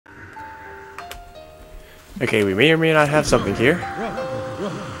Okay, we may or may not have something here.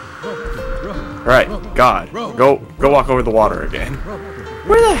 Alright, God. Go walk over the water again.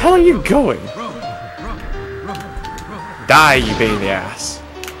 Where the hell are you going? Die, you pain in the ass.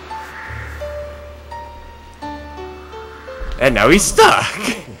 And now he's stuck!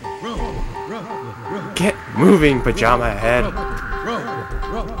 Get moving, pajama head.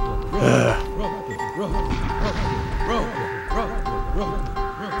 Ugh.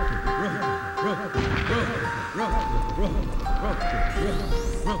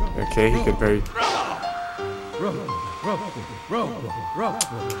 Okay, he could very...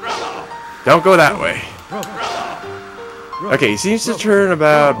 Don't go that way. Okay, he seems to turn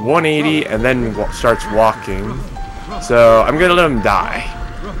about 180 and then starts walking. So, I'm gonna let him die.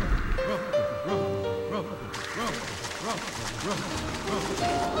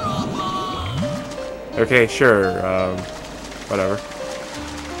 Okay, sure, whatever.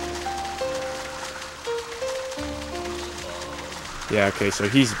 Yeah, okay, so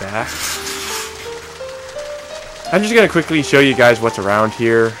he's back. I'm just gonna quickly show you guys what's around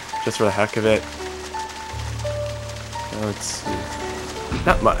here, just for the heck of it. Let's see.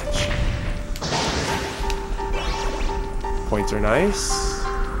 Not much. Points are nice.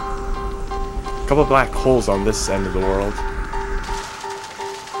 A couple of black holes on this end of the world.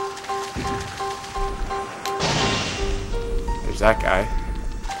 There's that guy.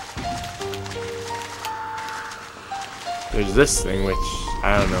 There's this thing, which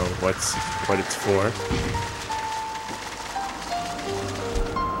I don't know what it's for.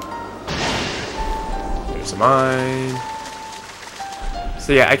 There's a mine.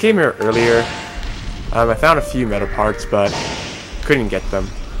 So yeah, I came here earlier. I found a few metal parts, but couldn't get them.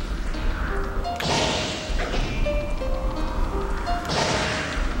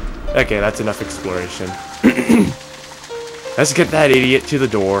 Okay, that's enough exploration. Let's get that idiot to the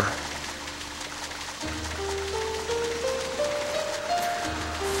door.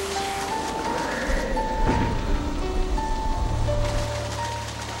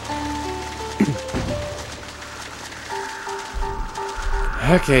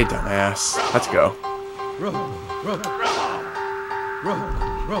 Okay, dumbass. Let's go.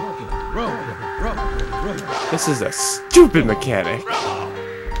 This is a stupid mechanic.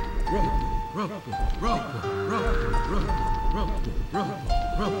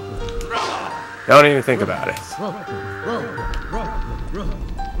 Don't even think about it.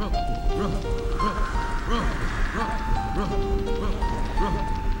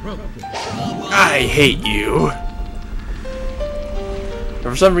 I hate you.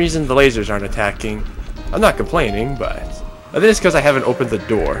 For some reason, the lasers aren't attacking. I'm not complaining, but that is because I haven't opened the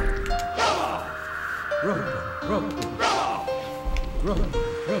door.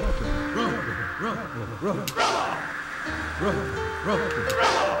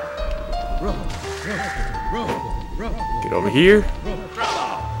 Get over here.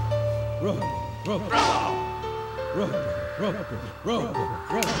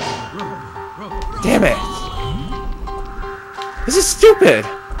 Damn it! This is stupid!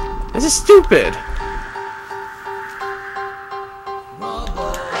 This is stupid!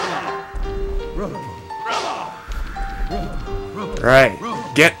 Right,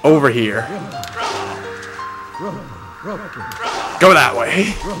 get over here. Go that way.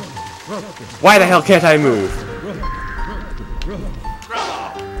 Why the hell can't I move?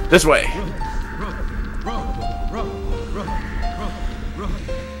 This way.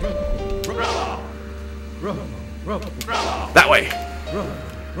 That way.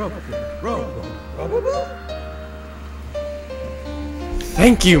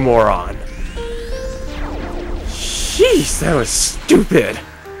 Thank you, moron. Jeez, that was stupid.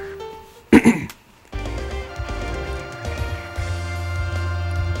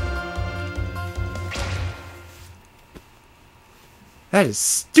 That is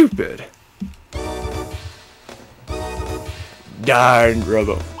stupid. Darn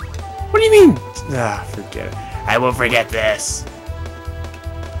Robo. What do you mean? Ah, forget it. I will forget this.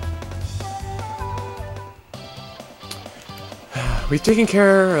 We've taken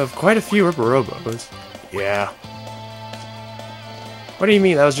care of quite a few Rubberobos. Yeah. What do you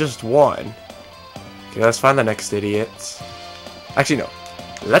mean? That was just one. Okay, let's find the next idiot. Actually, no.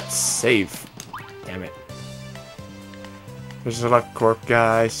 Let's save. Damn it. There's a luck corp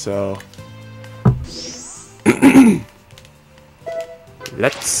guy, so...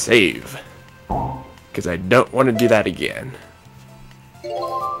 Let's save. Because I don't want to do that again.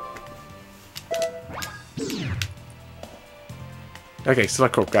 Okay,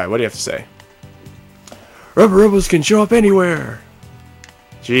 select corp guy, what do you have to say? Rubberobos can show up anywhere!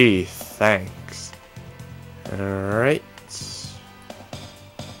 Gee, thanks. Alright.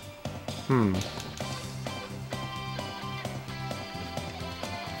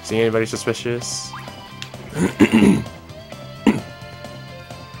 See anybody suspicious?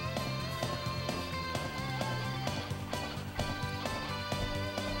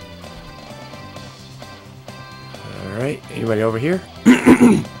 Alright, anybody over here?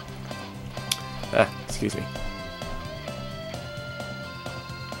 Excuse me.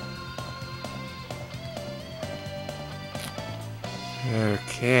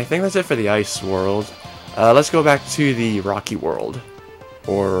 Okay, I think that's it for the ice world. Let's go back to the rocky world.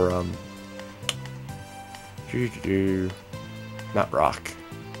 Or, not rock.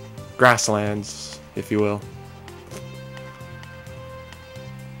 Grasslands, if you will.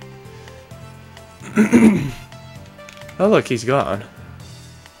 Oh look, he's gone.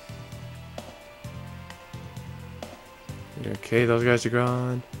 Okay, those guys are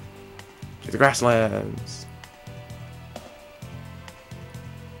gone. To the grasslands.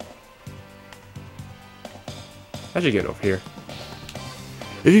 How'd you get over here?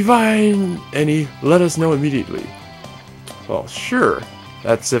 If you find any, let us know immediately. Well, sure.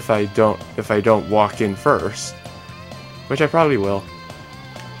 That's if I don't walk in first. Which I probably will.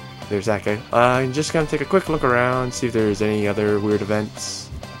 There's that guy. I'm just gonna take a quick look around, see if there's any other weird events.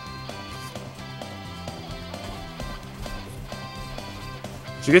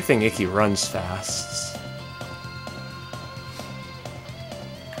 It's a good thing Icky runs fast.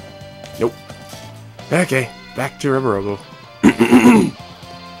 Nope. Okay, back to Rubberobo.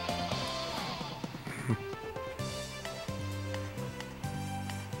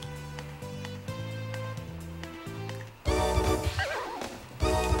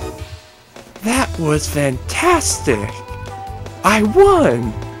 That was fantastic! I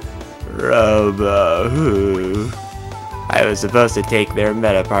won! Robo. I was supposed to take their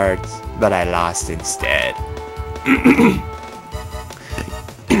meta parts, but I lost instead.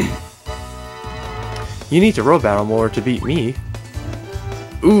 You need to roll battle more to beat me.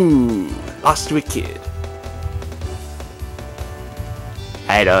 Ooh, lost to a kid.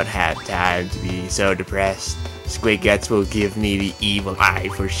 I don't have time to be so depressed. Squid Guts will give me the evil eye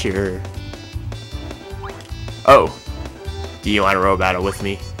for sure. Oh, do you want to roll battle with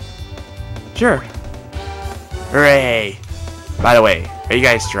me? Sure. Hooray! By the way, are you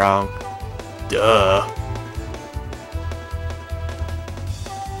guys strong? Duh.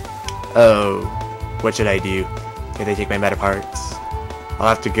 Oh, what should I do? Can they take my meta parts? I'll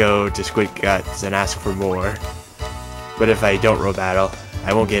have to go to Squid Guts and ask for more. But if I don't roll battle,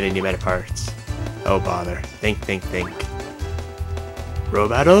 I won't get any meta parts. Oh bother. Think. Roll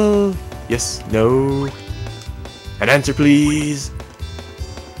battle? Yes, no. An answer please.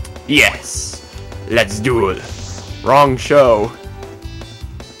 Yes. Let's duel. Wrong show.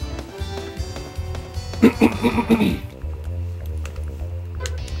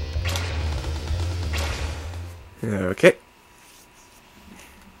 Okay.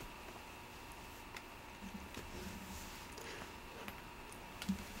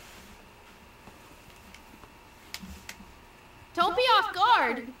 Don't be off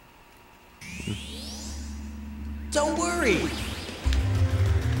guard. Don't worry.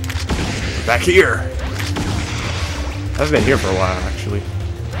 We're back here. I've been here for a while, actually.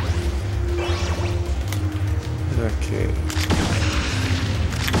 Okay.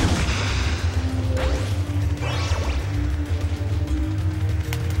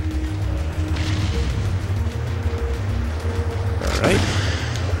 Alright.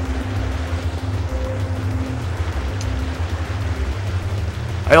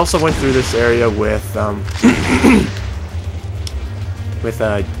 I also went through this area with, with,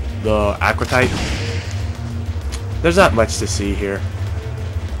 the aqua type. There's not much to see here.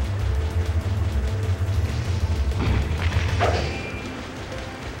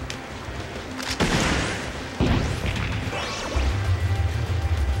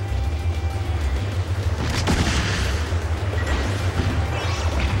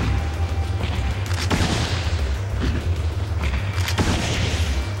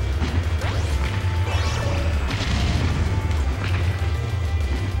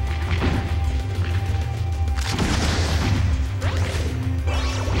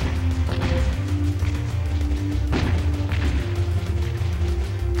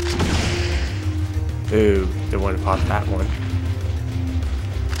 Ooh, don't want to pop that one.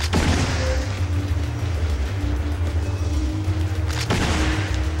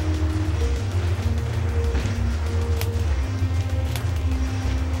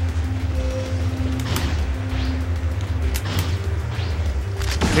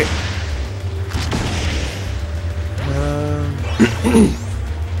 Okay.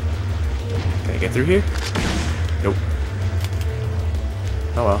 Can I get through here? Nope.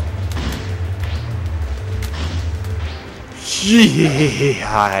 Oh well. Gee,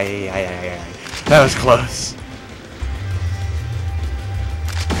 that was close.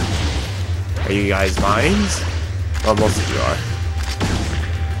 Are you guys mines? Well, most of you are.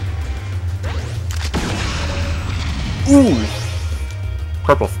 Ooh!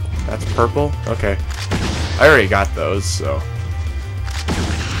 Purple. That's purple? Okay. I already got those, so.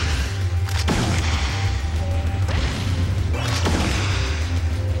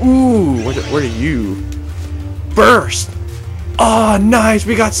 Ooh! What are you? Burst! Oh, nice!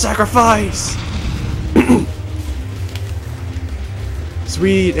 We got sacrifice!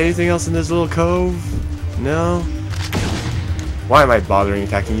 Sweet! Anything else in this little cove? No? Why am I bothering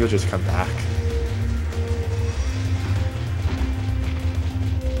attacking? You'll just come back.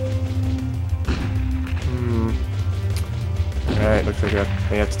 Alright, looks like I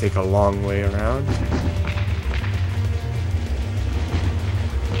have to take a long way around.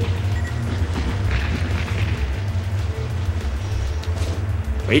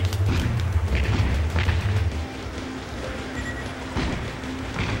 Wait.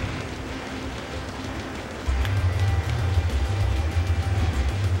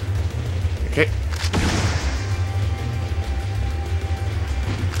 Okay.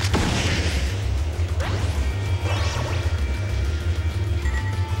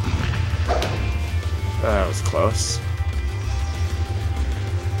 That was close.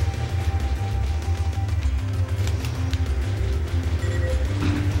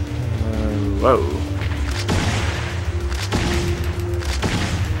 Whoa.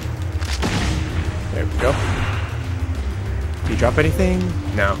 There we go. Did you drop anything?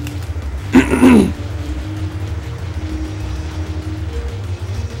 No.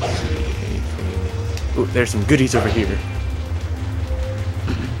 Ooh, there's some goodies over here.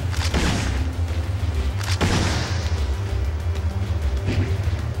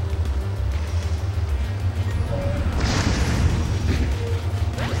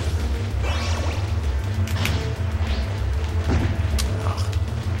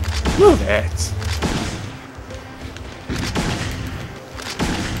 Move it.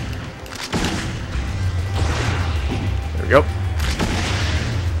 There we go.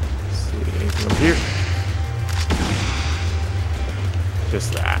 Let's see anything over here.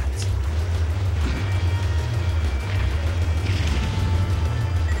 Just that.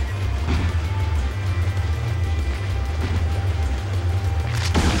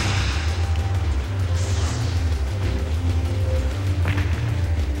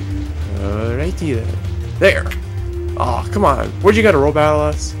 Alrighty then. There. Oh, come on. Where'd you go to roll battle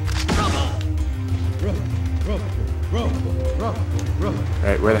us?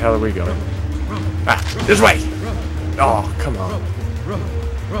 Alright, where the hell are we going? Ah, this way! Oh, come on.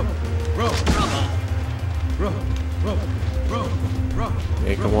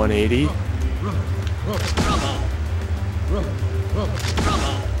 Make a 180.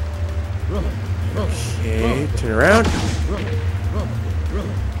 Okay, turn around.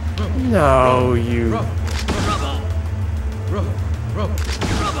 No, you.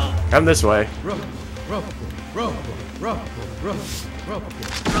 Come this way.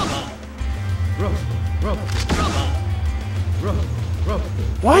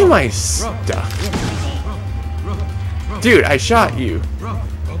 Why am I stuck? Dude, I shot you.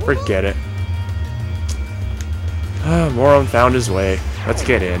 Forget it. Moron found his way. Let's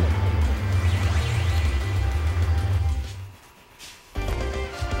get in.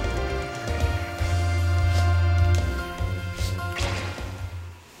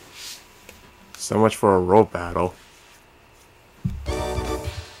 So much for a rope battle.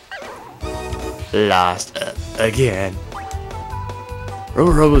 Lost again.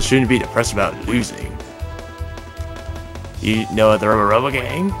 Rubberobo shouldn't be depressed about losing. You know the Rubberobo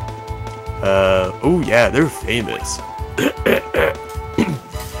gang? Oh yeah, they're famous.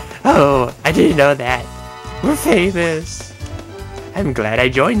 Oh, I didn't know that. We're famous. I'm glad I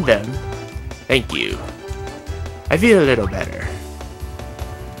joined them. Thank you. I feel a little better.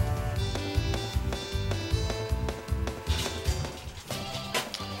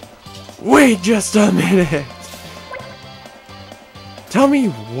 Wait just a minute! Tell me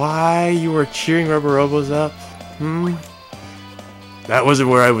why you were cheering Rubberobos up? That wasn't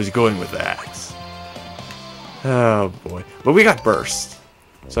where I was going with that. Oh boy. But we got burst.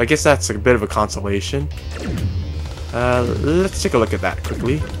 So I guess that's a bit of a consolation. Let's take a look at that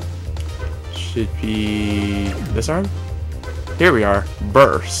quickly. Should be this arm? Here we are.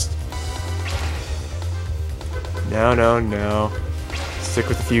 Burst. No, no, no. Stick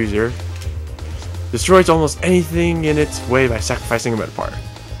with the fuser. Destroys almost anything in its way by sacrificing a Metapart.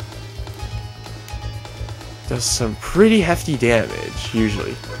 Does some pretty hefty damage,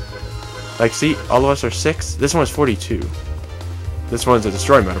 usually. Like, see, all of us are 6. This one is 42. This one's a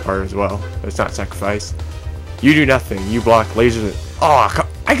destroy Metapart as well, but it's not sacrifice. You do nothing. You block lasers. Oh,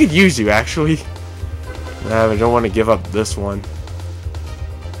 I could use you actually. Nah, but I don't want to give up this one.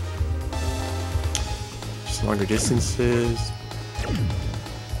 Just longer distances.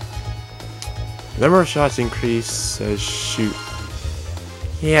 The number of shots increase says shoot.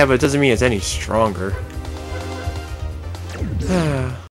 Yeah, but it doesn't mean it's any stronger.